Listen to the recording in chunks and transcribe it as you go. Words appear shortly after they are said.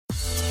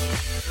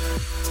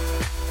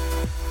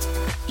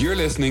You're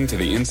listening to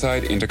the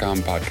Inside Intercom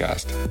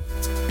podcast.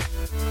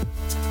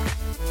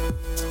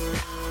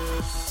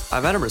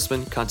 I'm Adam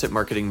Rissman, Content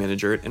Marketing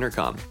Manager at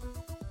Intercom.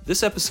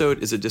 This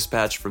episode is a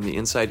dispatch from the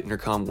Inside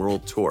Intercom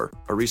World Tour,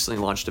 a recently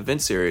launched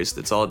event series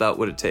that's all about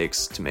what it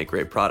takes to make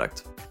great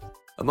product.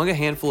 Among a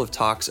handful of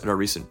talks at our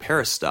recent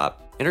Paris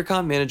stop,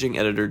 Intercom Managing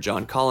Editor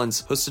John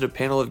Collins hosted a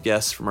panel of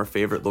guests from our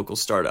favorite local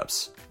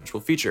startups, which we'll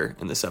feature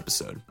in this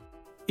episode.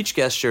 Each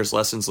guest shares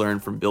lessons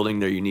learned from building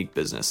their unique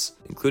business,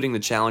 including the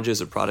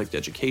challenges of product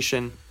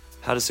education,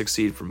 how to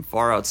succeed from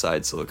far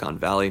outside Silicon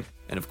Valley,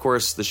 and of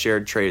course, the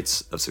shared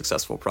traits of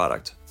successful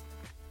product.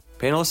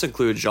 Panelists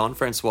include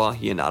Jean-Francois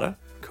Hiannata,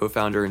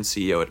 co-founder and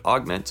CEO at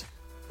Augment.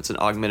 It's an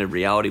augmented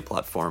reality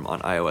platform on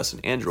iOS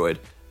and Android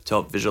to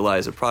help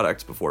visualize a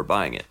product before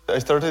buying it. I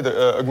started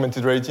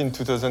augmented reality in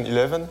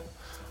 2011,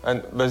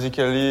 and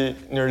basically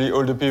nearly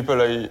all the people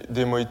I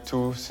demoed it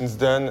to since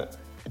then,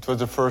 it was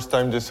the first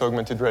time they saw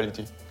augmented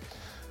reality.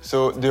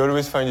 So they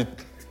always find it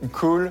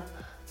cool,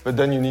 but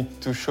then you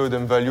need to show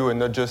them value and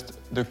not just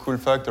the cool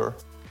factor.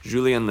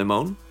 Julien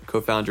Limon,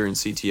 co-founder and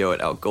CTO at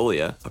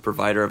Algolia, a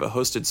provider of a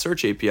hosted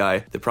search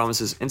API that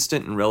promises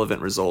instant and relevant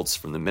results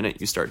from the minute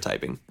you start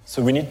typing.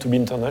 So we need to be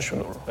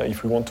international.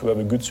 If we want to have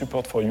a good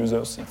support for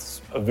users,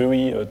 it's a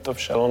very tough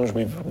challenge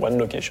with one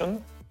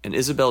location. And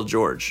Isabelle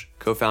George,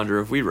 co-founder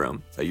of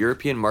WeRoom, a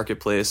European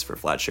marketplace for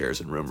flat shares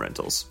and room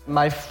rentals.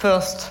 My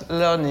first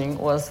learning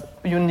was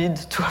you need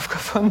to have a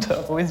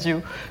co-founder with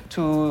you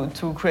to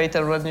create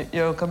and run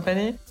your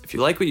company. If you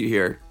like what you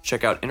hear,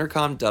 check out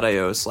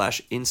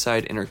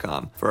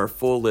intercom.io/insideintercom for our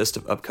full list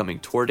of upcoming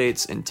tour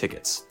dates and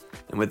tickets.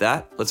 And with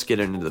that, let's get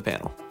into the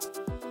panel.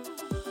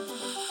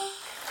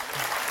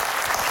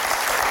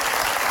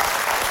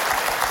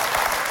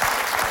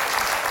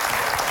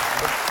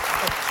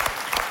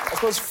 I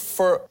suppose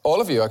for all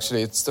of you,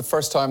 actually, it's the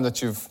first time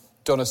that you've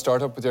done a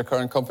startup with your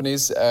current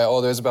companies.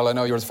 Although, Isabelle, I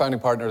know you were the founding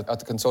partner at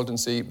the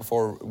consultancy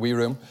before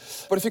WeRoom.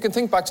 But if you can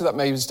think back to that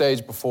maybe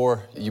stage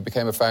before you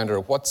became a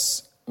founder,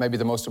 what's maybe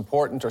the most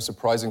important or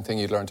surprising thing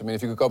you'd learned? I mean,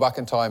 if you could go back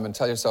in time and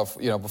tell yourself,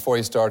 before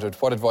you started,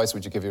 what advice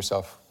would you give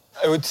yourself?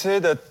 I would say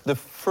that the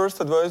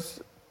first advice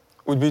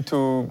would be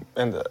to,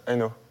 and I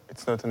know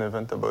it's not an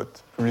event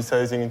about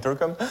publicizing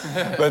Intercom,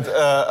 but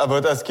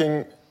about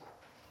asking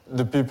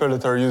the people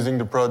that are using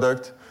the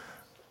product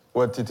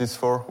what it is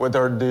for, what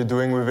are they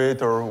doing with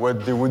it, or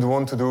what they would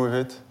want to do with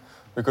it.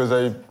 Because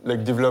I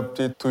developed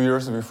it 2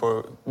 years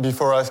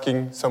before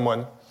asking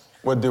someone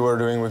what they were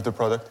doing with the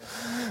product.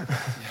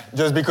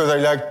 Just because I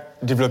like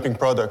developing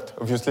product,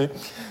 obviously.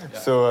 Yeah.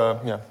 So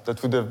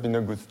that would have been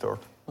a good start.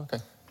 Okay.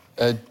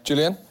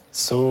 Julien?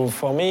 So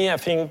for me, I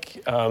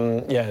think,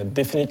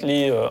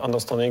 definitely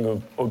understanding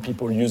of how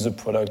people use the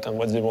product and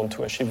what they want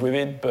to achieve with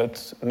it,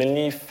 but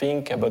mainly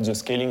think about the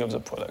scaling of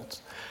the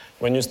product.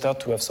 When you start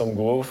to have some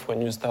growth,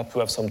 when you start to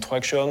have some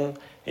traction,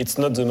 it's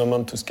not the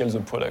moment to scale the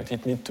product.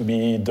 It needs to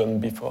be done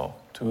before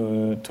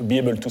to be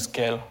able to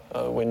scale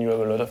when you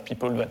have a lot of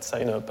people that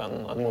sign up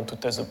and want to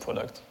test the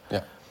product.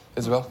 Yeah.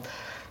 Isabelle?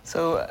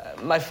 So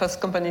my first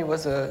company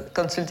was a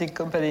consulting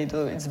company,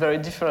 so it's very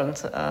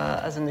different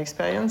as an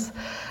experience.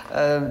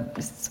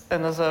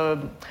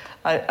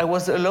 I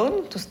was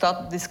alone to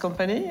start this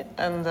company,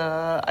 and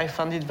I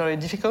found it very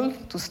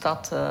difficult to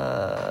start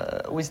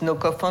with no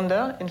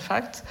co-founder, in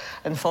fact.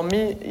 And for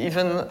me,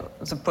 even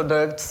the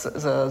products,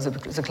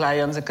 the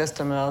client, the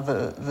customer,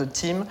 the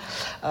team,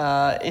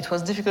 it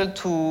was difficult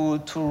to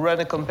run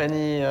a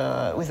company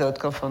without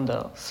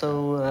co-founder.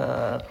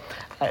 So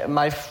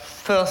my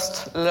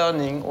first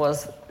learning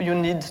was you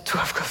need to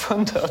have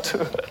co-founder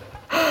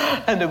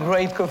and a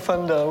great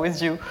co-founder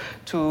with you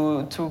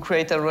to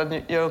create and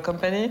run your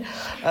company.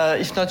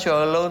 If not,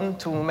 you're alone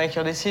to make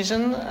your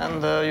decision,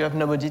 and you have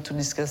nobody to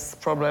discuss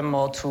problem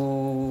or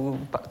to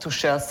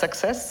share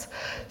success.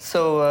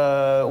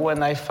 So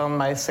when I found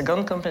my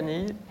second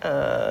company,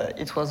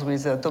 it was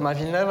with Thomas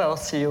Villeneuve, our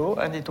CEO,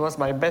 and it was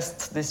my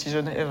best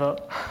decision ever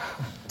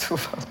to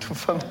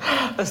fund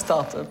a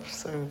startup.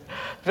 So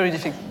very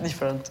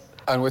different.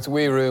 And with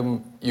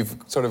WeRoom, you've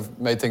sort of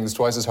made things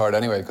twice as hard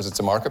anyway, because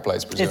it's a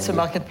marketplace, presumably. It's a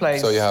marketplace.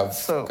 So you have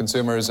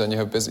consumers and you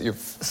have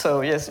business.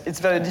 So yes, it's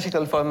very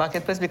difficult for a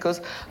marketplace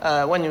because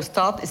when you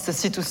start, it's a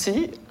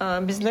C2C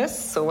business.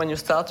 So when you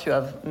start, you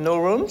have no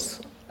rooms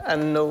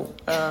and no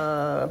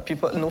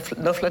people, no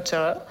flat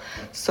share.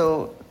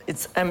 So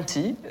it's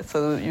empty.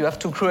 So you have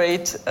to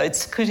create.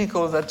 It's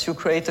critical that you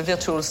create a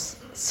virtual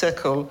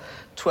circle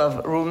to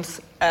have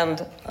rooms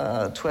and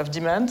to have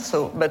demand.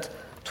 But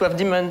to have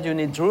demand, you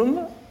need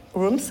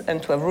rooms,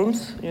 and to have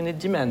rooms, you need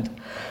demand.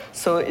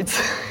 So it's...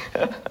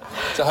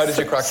 So how did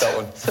you crack that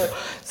one?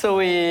 So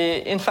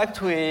we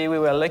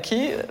were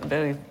lucky.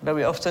 Very,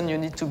 very often you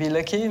need to be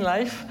lucky in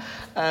life.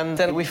 And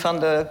then we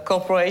found a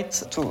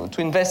corporate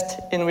to invest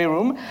in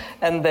WeRoom,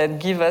 and they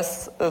give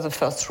us the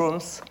first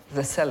rooms.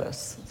 They sell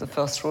us the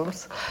first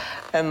rooms.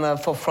 And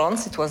for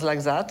France, it was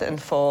like that.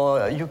 And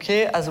for UK,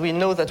 as we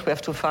know that we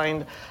have to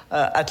find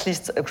at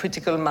least a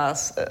critical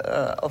mass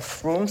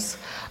of rooms,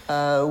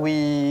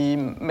 we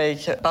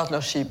make a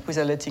partnership with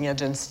a letting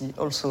agency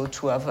also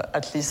to have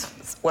at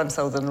least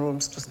 1,000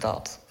 rooms to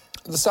start.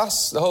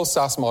 The whole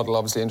SaaS model,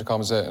 obviously,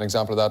 Intercom is an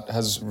example of that,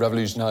 has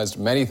revolutionised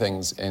many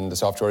things in the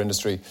software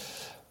industry.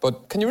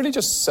 But can you really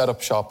just set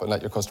up shop and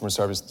let your customers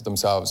service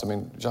themselves? I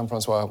mean,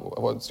 Jean-Francois,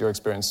 what's your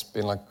experience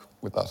been like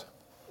with that?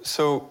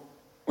 So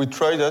we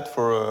tried that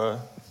for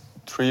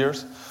 3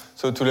 years,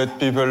 so to let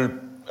people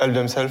help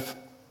themselves.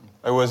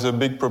 I was a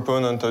big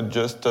proponent of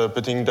just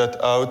putting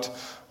that out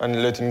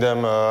and letting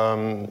them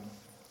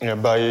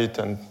buy it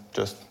and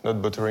just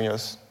not bothering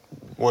us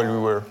while we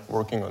were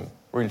working on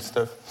real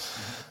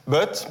stuff.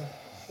 But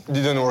it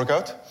didn't work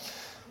out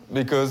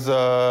because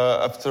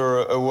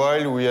after a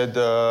while we had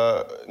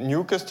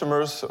new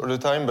customers all the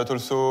time, but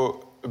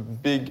also a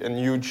big and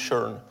huge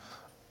churn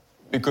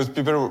because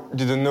people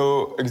didn't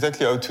know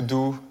exactly how to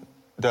do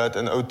that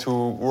and how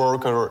to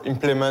work or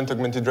implement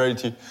augmented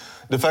reality.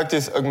 The fact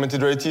is,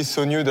 augmented reality is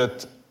so new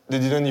that they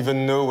didn't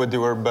even know what they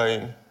were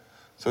buying.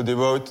 So they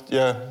bought,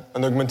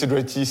 an augmented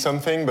reality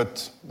something,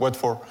 but what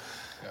for?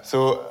 Yeah.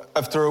 So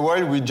after a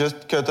while, we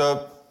just cut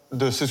up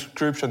the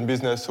subscription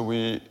business, so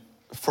we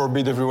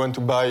forbid everyone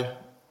to buy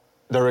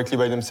directly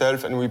by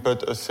themselves, and we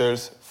put a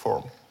sales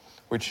form,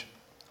 which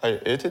I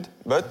hated.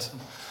 But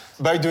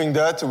by doing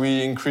that,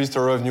 we increased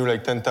our revenue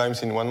like 10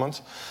 times in 1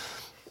 month,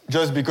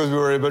 just because we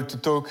were able to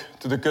talk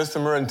to the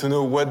customer and to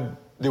know what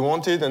they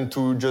wanted and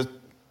to just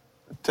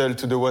tell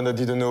to the one that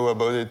didn't know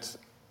about it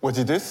what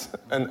it is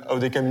and how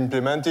they can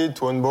implement it,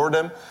 to onboard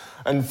them.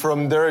 And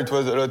from there, it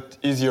was a lot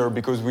easier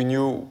because we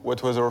knew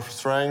what was our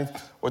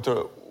strength, what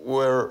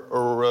were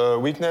our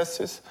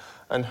weaknesses,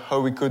 and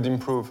how we could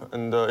improve.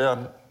 And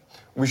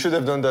we should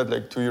have done that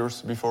like 2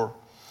 years before.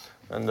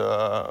 And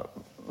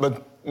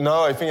but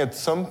now I think at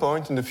some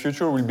point in the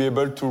future we'll be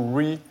able to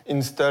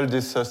reinstall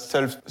this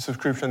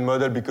self-subscription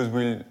model because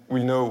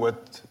we'll know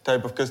what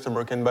type of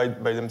customer can buy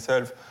by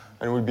themselves,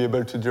 and we'll be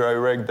able to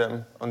direct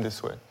them on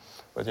this way.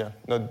 But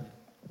not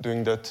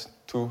doing that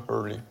too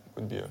early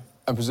would be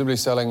And presumably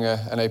selling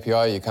an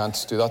API, you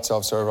can't do that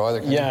self-serve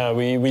either, can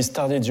you? We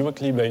started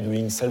directly by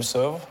doing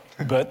self-serve,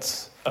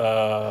 but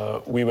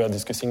we were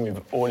discussing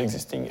with all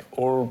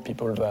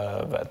people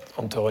that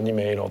enter an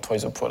email or try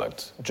the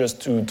product,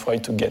 just to try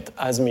to get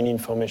as many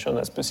information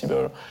as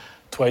possible,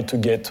 try to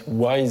get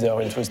why they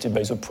are interested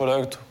by the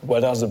product,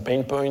 what are the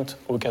pain points,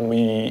 how can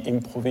we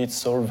improve it,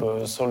 solve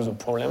the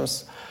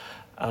problems.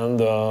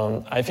 And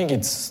I think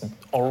it's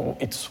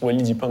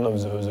really depend on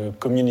the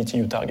community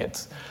you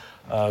target.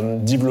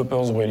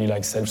 Developers really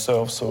like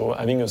self-serve, so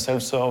having a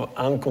self-serve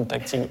and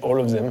contacting all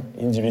of them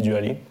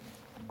individually,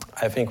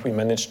 I think we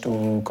managed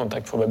to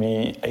contact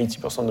probably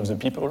 80% of the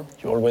people.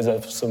 You always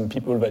have some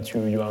people that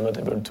you are not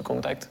able to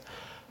contact,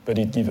 but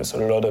it gives us a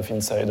lot of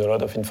insight, a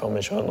lot of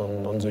information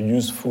on the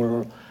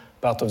useful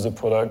part of the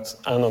product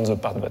and on the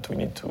part that we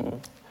need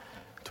to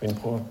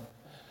improve.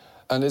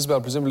 And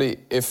Isabel, presumably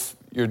if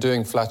you're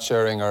doing flat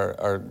sharing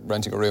or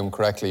renting a room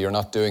correctly, you're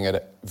not doing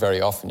it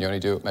very often. You only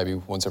do it maybe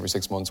once every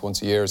 6 months,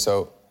 once a year.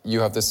 So you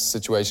have this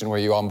situation where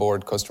you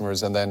onboard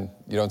customers and then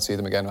you don't see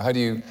them again. How do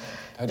you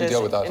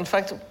deal with that? In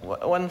fact,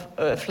 one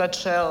flat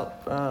share,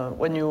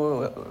 when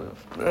you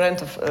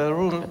rent a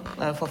room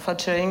for flat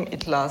sharing,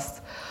 it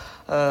lasts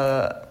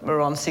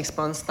around 6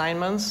 months, 9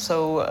 months.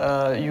 So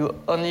you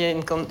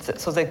only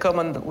so they come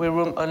on the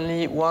room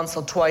only once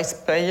or twice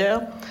per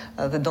year.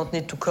 They don't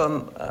need to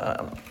come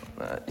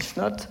if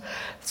not.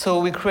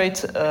 So we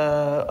create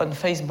on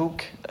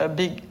Facebook a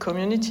big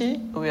community.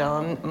 We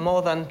are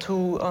more than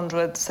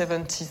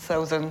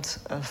 270,000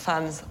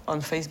 fans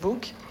on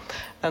Facebook,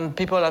 and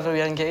people are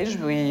very engaged.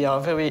 We are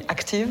very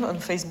active on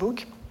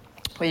Facebook.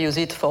 We use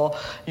it for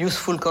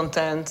useful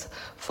content,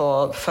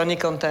 for funny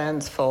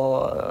content,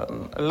 for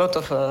a lot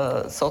of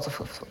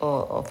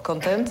of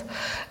content.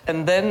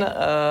 And then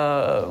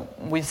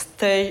we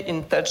stay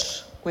in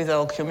touch with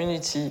our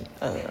community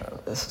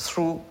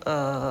through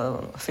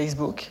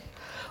Facebook.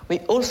 We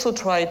also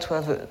try to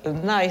have a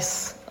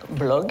nice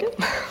blog,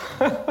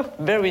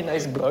 very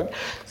nice blog.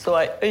 So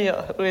I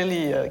hear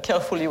really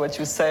carefully what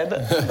you said.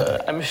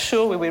 I'm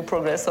sure we will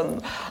progress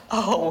on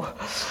our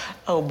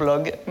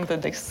blog in the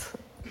next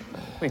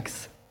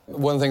weeks.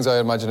 One of the things I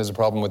imagine is a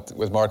problem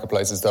with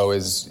marketplaces, though,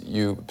 is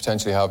you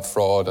potentially have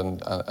fraud and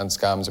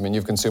scams. I mean, you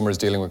have consumers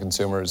dealing with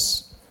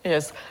consumers.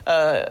 Yes,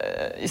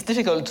 it's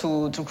difficult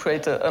to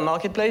create a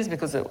marketplace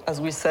because, as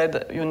we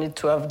said, you need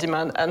to have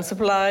demand and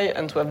supply,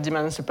 and to have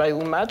demand and supply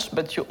who match.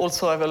 But you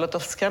also have a lot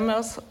of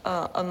scammers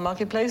on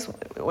marketplace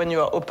when you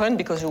are open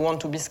because you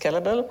want to be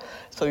scalable.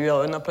 So you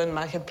are an open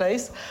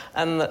marketplace,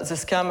 and the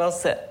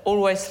scammers, they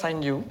always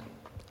find you.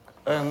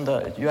 and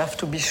you have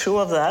to be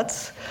sure of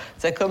that.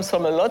 They come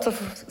from a lot of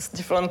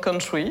different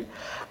countries,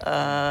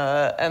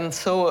 and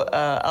so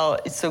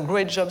it's a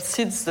great job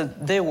since the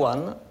day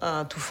one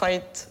to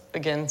fight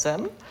against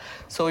them.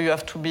 So you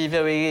have to be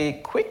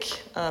very quick,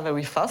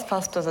 very fast,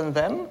 faster than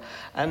them,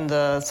 and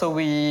so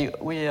we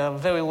are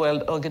very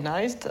well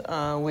organized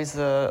with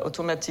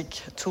automatic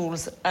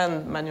tools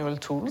and manual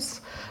tools,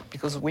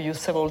 because we use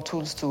several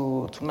tools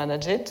to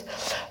manage it.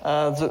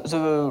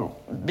 The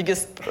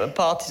biggest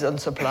part is on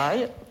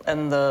supply,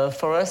 and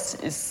for us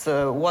it's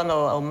one of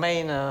our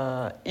main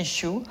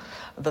issue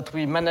that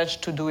we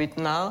managed to do it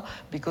now,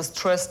 because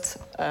trust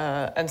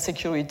and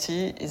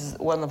security is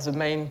one of the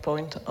main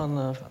point on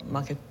the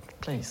marketplace.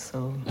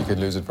 So you could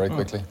lose it very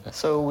quickly.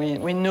 So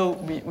we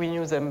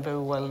knew them very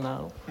well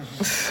now.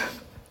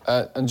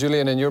 And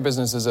Julian, in your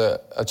business is a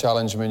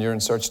challenge. I mean, you're in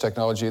search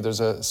technology.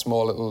 There's a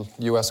small little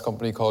US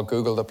company called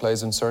Google that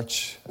plays in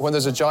search. When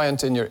there's a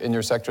giant in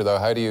your sector, though,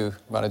 how do you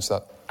manage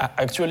that?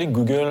 Actually,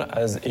 Google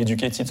has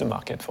educated the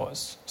market for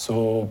us.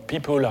 So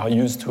people are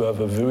used to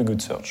have a very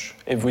good search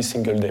every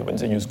single day when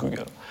they use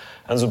Google.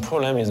 And the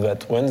problem is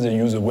that when they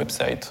use a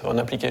website or an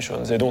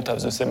application, they don't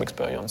have the same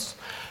experience.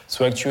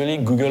 So actually,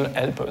 Google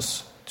helps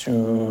us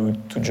to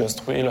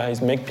just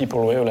make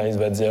people realize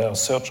that their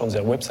search on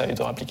their website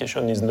or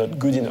application is not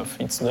good enough.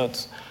 It's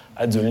not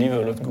at the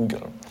level of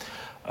Google.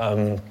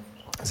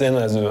 Then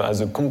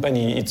as a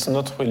company, it's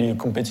not really a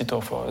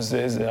competitor for us.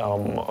 They are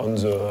on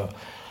the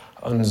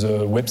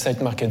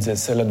website market, they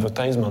sell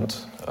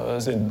advertisement.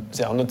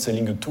 They are not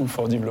selling a tool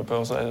for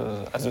developers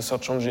as a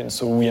search engine.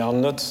 So we are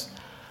not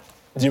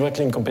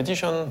directly in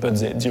competition, but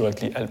they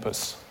directly help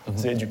us.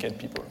 They educate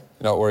people.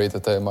 You're not worried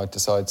that they might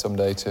decide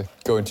someday to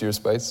go into your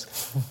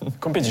space?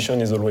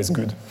 Competition is always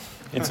good.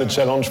 It's a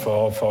challenge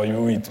for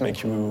you. It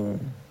makes you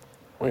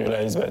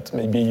realize that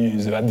maybe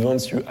the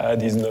advance you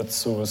had is not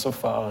so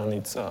far,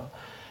 and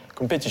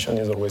competition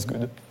is always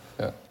good.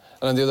 Yeah.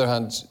 And on the other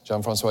hand,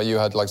 Jean-Francois, you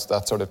had like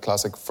that sort of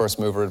classic first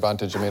mover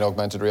advantage. I mean,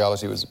 augmented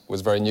reality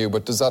was very new,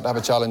 but does that have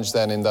a challenge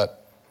then in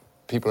that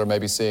people are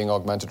maybe seeing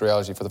augmented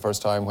reality for the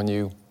first time when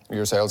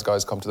your sales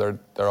guys come to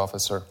their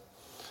office or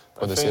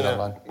when they see it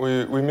online?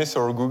 We miss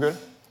our Google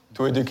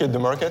to educate the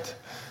market,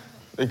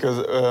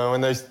 because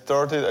when I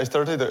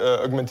started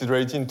augmented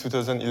reality in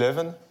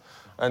 2011,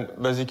 and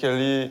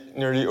basically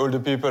nearly all the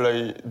people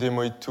I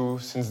demo it to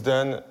since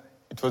then,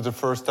 it was the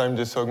first time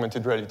they saw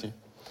augmented reality.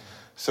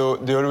 So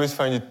they always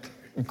find it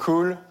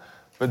cool,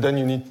 but then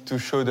you need to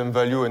show them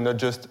value and not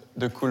just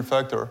the cool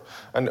factor.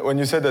 And when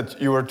you said that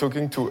you were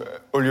talking to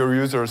all your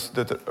users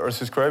that are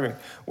subscribing,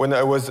 when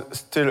I was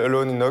still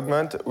alone in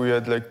Augment, we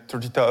had like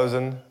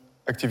 30,000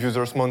 active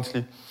users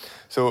monthly.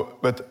 So,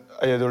 but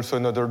I had also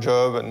another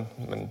job, and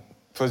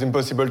it was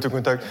impossible to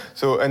contact.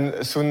 So, and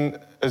as soon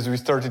as we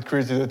started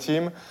creating the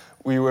team,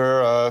 we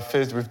were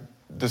faced with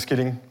the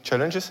scaling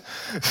challenges.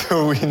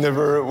 So we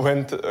never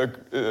went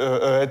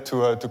ahead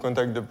to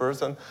contact the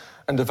person.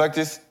 And the fact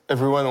is,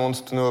 everyone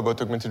wants to know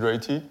about augmented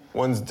reality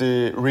once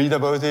they read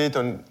about it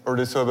or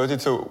they saw about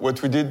it. So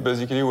what we did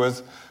basically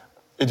was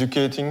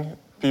educating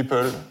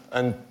people,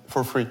 and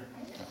for free,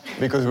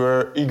 because we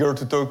were eager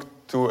to talk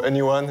to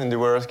anyone, and they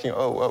were asking,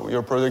 oh, wow,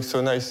 your product's so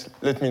nice,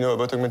 let me know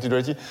about augmented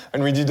reality.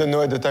 And we didn't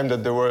know at the time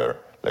that there were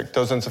like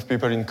thousands of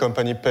people in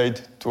company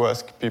paid to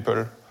ask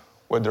people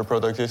what their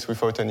product is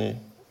without any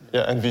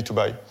envy to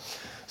buy.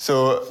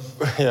 So,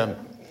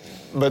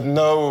 but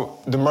now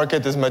the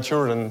market is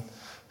mature, and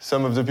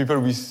some of the people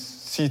we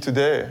see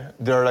today,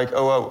 they're like,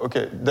 oh, wow,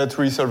 okay, that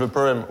really solved the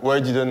problem. Why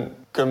didn't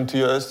come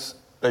to us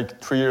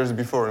like 3 years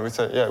before? And we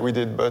said, yeah, we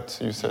did, but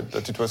you said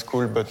that it was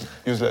cool, but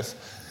useless.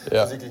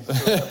 Yeah.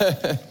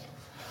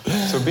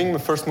 So being the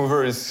first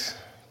mover is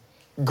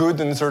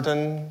good in a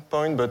certain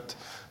point, but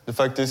the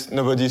fact is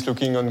nobody is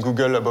looking on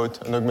Google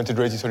about an augmented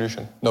reality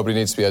solution. Nobody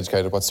needs to be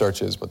educated what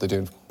search is, but they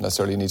do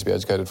necessarily need to be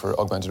educated for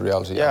augmented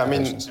reality.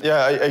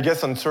 Yeah, I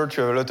guess on search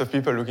you have a lot of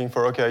people looking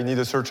for, okay, I need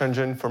a search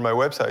engine for my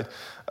website.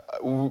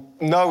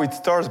 Now it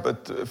starts,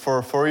 but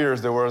for 4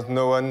 years there was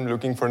no one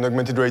looking for an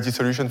augmented reality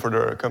solution for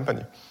their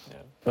company. Yeah.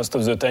 Most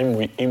of the time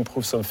we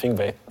improve something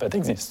that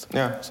exists.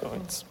 Yeah. So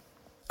it's...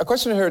 A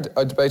question I heard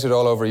debated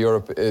all over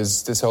Europe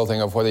is this whole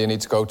thing of whether you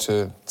need to go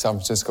to San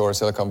Francisco or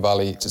Silicon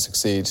Valley to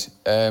succeed.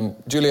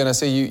 Julian, I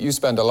see you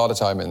spend a lot of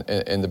time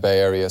in the Bay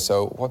Area,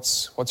 so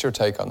what's your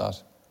take on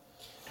that?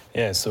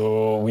 Yeah,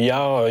 so we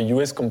are a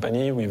US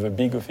company with a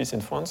big office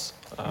in France.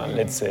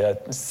 Let's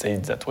say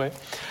it that way.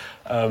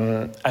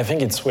 I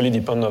think it's really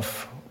depend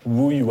of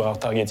who you are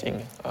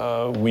targeting.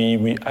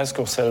 We ask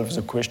ourselves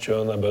the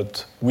question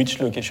about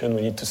which location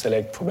we need to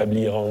select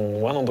probably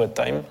around 100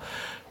 times,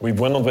 with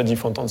 100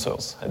 different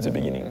answers at the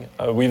beginning,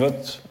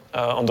 without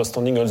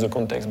understanding all the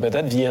context. But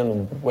at the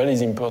end, what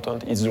is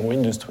important is the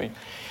industry.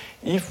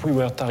 If we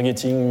were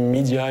targeting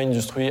media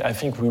industry, I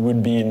think we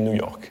would be in New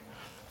York,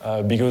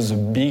 because a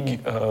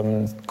big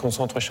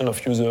concentration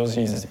of users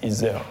is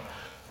there.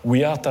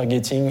 We are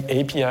targeting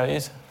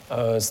APIs,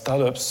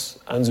 startups,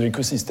 and the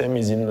ecosystem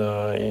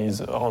is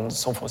around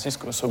San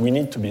Francisco, so we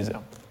need to be there.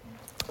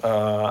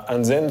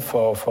 And then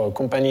for a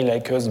company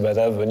like us that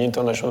have an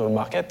international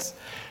market,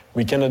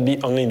 we cannot be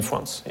only in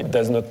France. It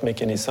does not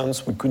make any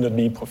sense. We could not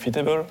be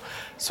profitable.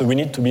 So we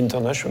need to be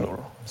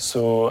international.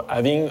 So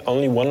having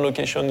only one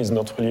location is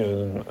not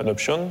really an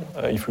option.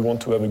 If we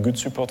want to have a good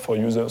support for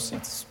users,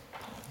 it's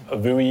a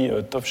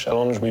very tough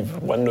challenge with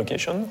one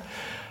location.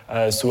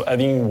 So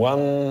having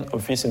one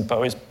office in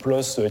Paris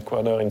plus the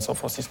headquarters in San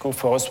Francisco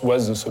for us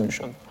was the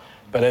solution.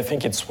 But I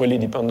think it's really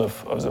dependent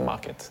of the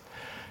market.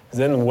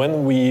 Then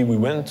when we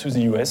went to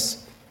the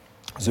US,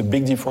 the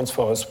big difference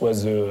for us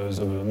was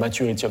the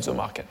maturity of the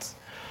market.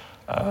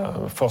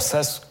 For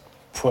SaaS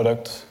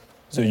product,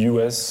 the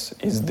US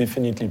is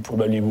definitely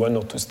probably 1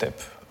 or 2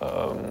 steps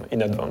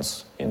in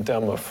advance in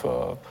terms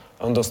of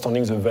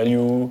understanding the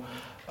value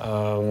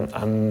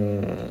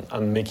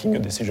and making a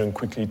decision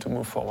quickly to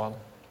move forward.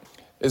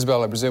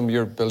 Isabel, I presume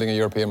you're building a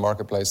European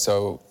marketplace,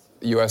 so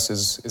the US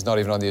is not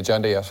even on the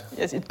agenda yet.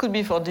 Yes, it could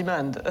be for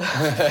demand.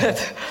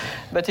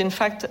 but in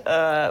fact,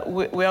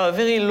 we are a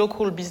very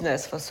local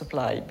business for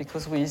supply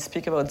because we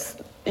speak about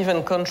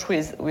even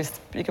countries, we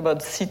speak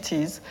about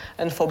cities,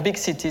 and for big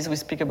cities, we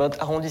speak about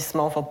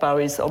arrondissement for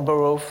Paris or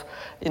borough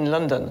in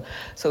London.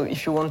 So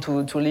if you want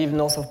to live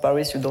north of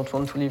Paris, you don't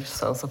want to live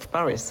south of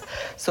Paris.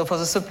 So for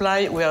the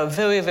supply, we are a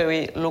very,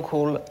 very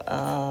local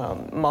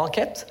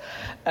market.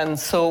 And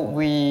so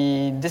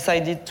we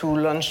decided to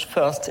launch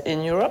first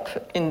in Europe,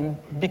 in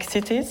big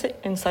cities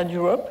inside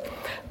Europe,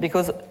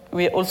 because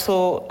we are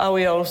also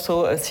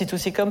a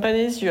C2C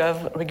companies. You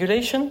have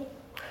regulation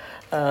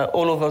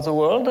all over the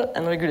world,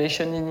 and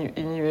regulation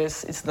in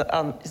US is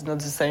not the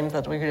same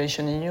that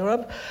regulation in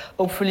Europe.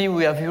 Hopefully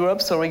we have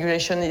Europe, so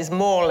regulation is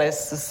more or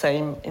less the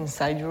same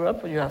inside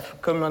Europe. You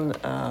have common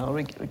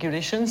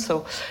regulation,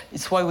 so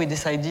it's why we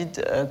decided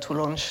to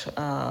launch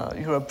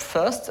Europe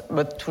first,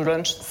 but to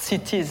launch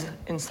cities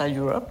inside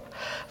Europe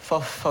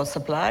for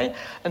supply.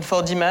 And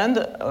for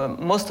demand,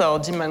 most of our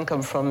demand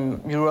comes from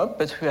Europe,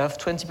 but we have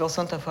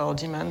 20% of our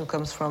demand who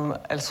comes from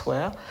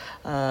elsewhere.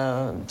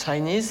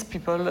 Chinese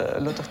people, a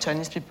lot of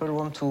Chinese people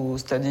want to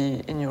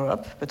study in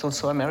Europe, but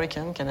also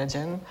American,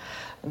 Canadian,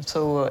 and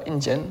so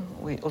Indian.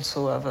 We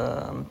also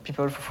have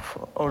people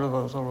all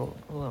over the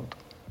world.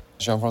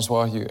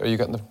 Jean-Francois, are you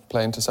getting the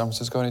plane to San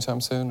Francisco anytime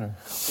soon? Or?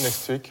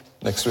 Next week.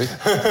 Next week?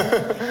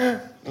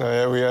 No,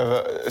 yeah, we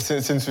have,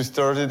 since we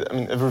started, I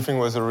mean, everything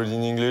was already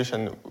in English,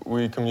 and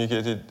we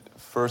communicated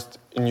first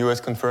in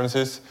US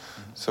conferences.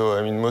 So,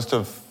 I mean, most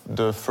of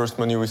the first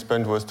money we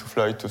spent was to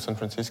fly to San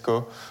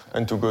Francisco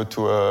and to go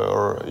to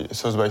or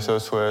South by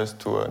Southwest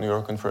to New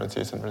York conference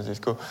in San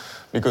Francisco,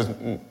 because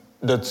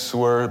that's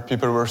where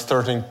people were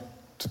starting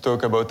to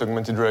talk about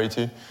augmented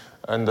reality.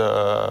 And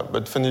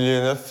but funnily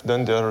enough,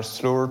 then they are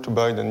slower to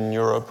buy than in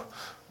Europe,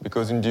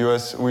 because in the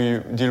US we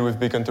deal with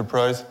big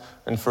enterprise,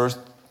 and first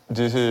in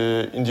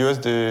the US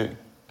they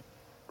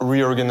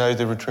reorganize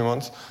every 3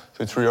 months,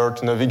 so it's really hard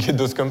to navigate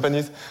those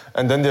companies.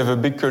 And then they have a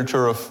big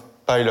culture of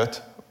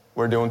pilot,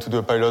 where they want to do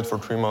a pilot for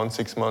 3 months,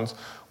 6 months.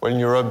 While in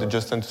Europe, they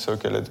just tend to say,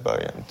 okay, let's buy,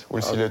 and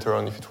we'll see later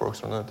on if it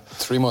works or not.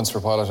 3 months for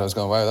pilot, I was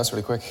going, wow, that's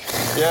really quick.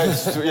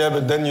 Yeah,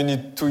 but then you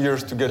need 2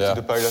 years to get to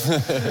the pilot.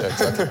 Yeah,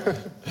 exactly.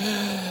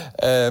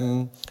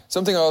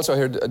 Something I also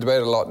hear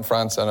debated a lot in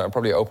France, and I'm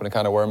probably open a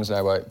can of worms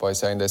now by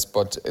saying this,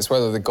 but it's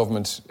whether the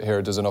government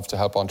here does enough to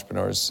help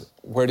entrepreneurs.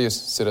 Where do you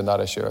sit on that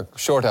issue?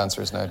 Short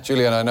answers now.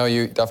 Julian, I know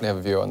you definitely have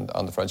a view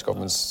on the French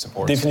government's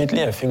support.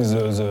 Definitely, I think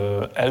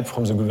the help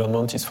from the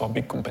government is for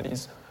big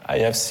companies. I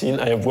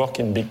have worked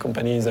in big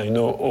companies. I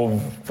know how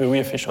very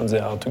efficient they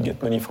are to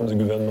get money from the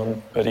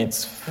government, but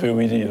it's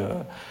very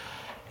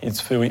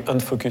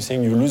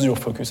unfocusing. You lose your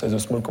focus as a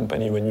small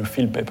company when you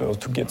fill papers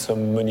to get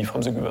some money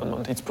from the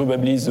government. It's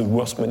probably the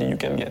worst money you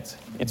can get.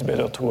 It's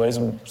better to raise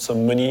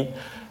some money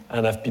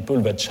and have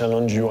people that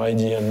challenge your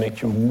idea and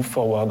make you move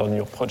forward on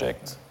your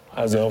project,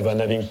 rather than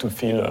having to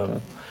fill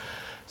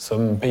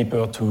some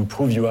paper to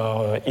prove you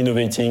are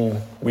innovating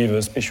with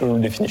a special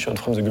definition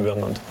from the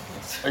government.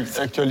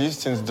 Actually,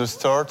 since the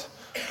start,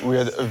 we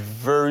had a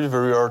very,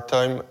 very hard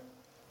time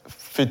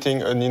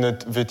fitting an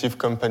innovative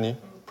company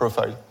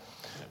profile.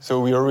 So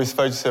we always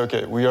fight to say,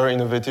 okay, we are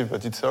innovative,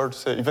 but it's hard to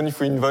say. Even if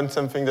we invent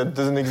something that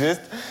doesn't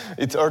exist,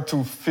 it's hard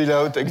to fill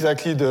out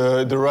exactly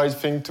the right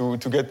thing to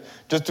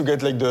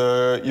get like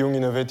the young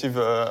innovative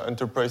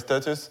enterprise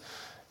status.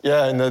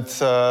 Yeah, and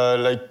that's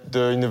like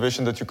the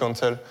innovation that you can't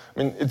sell.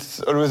 I mean, it's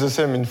always the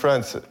same in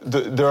France.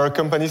 There are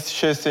companies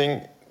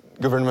chasing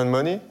government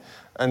money,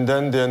 and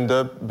then they end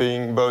up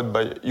being bought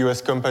by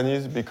US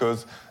companies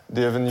because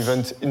they haven't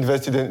even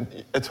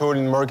invested at all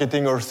in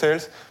marketing or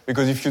sales.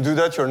 Because if you do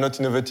that, you're not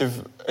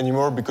innovative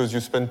anymore because you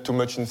spend too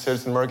much in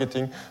sales and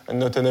marketing and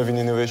not enough in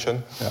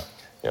innovation.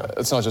 Yeah.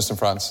 It's not just in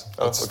France.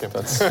 Okay.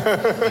 That's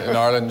in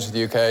Ireland,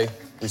 the UK.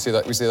 We see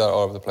that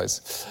all over the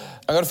place.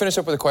 I'm going to finish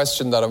up with a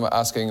question that I'm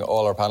asking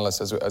all our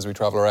panelists as we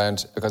travel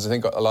around, because I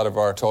think a lot of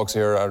our talks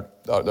here or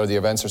the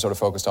events are sort of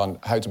focused on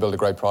how to build a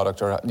great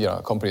product, or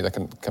a company that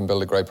can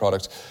build a great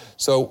product.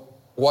 So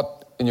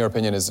what, in your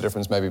opinion, is the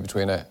difference maybe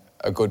between a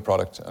good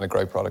product and a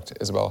great product?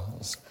 Isabel,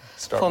 let's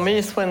start. For me,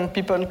 it's when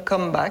people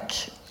come back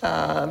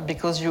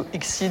because you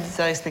exceed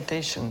their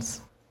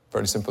expectations.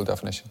 Very simple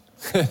definition.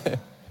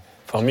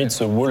 For me,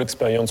 it's a whole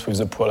experience with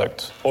the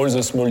product. All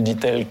the small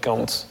detail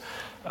counts.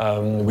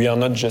 We are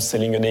not just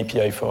selling an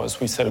API for us.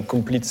 We sell a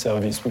complete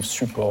service with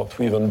support,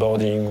 with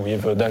onboarding,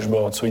 with a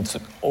dashboard. So it's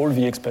all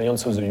the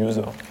experience of the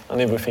user,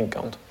 and everything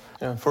counts.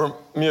 Yeah, for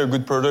me, a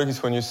good product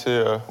is when you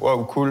say,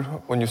 wow, cool,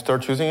 when you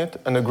start using it.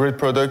 And a great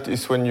product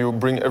is when you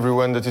bring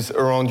everyone that is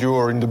around you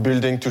or in the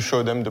building to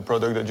show them the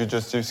product that you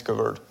just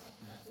discovered.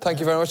 Thank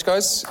you very much,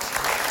 guys.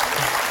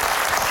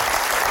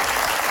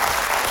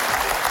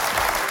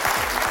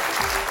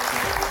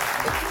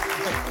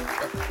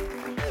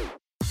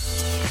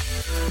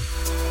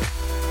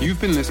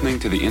 You've been listening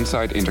to the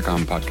Inside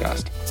Intercom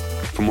podcast.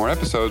 For more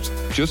episodes,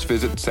 just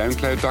visit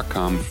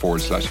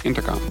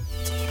soundcloud.com/intercom.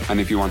 And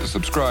if you want to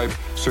subscribe,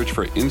 search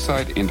for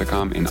Inside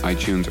Intercom in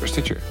iTunes or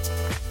Stitcher.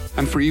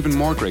 And for even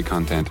more great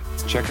content,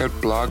 check out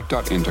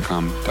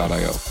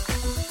blog.intercom.io.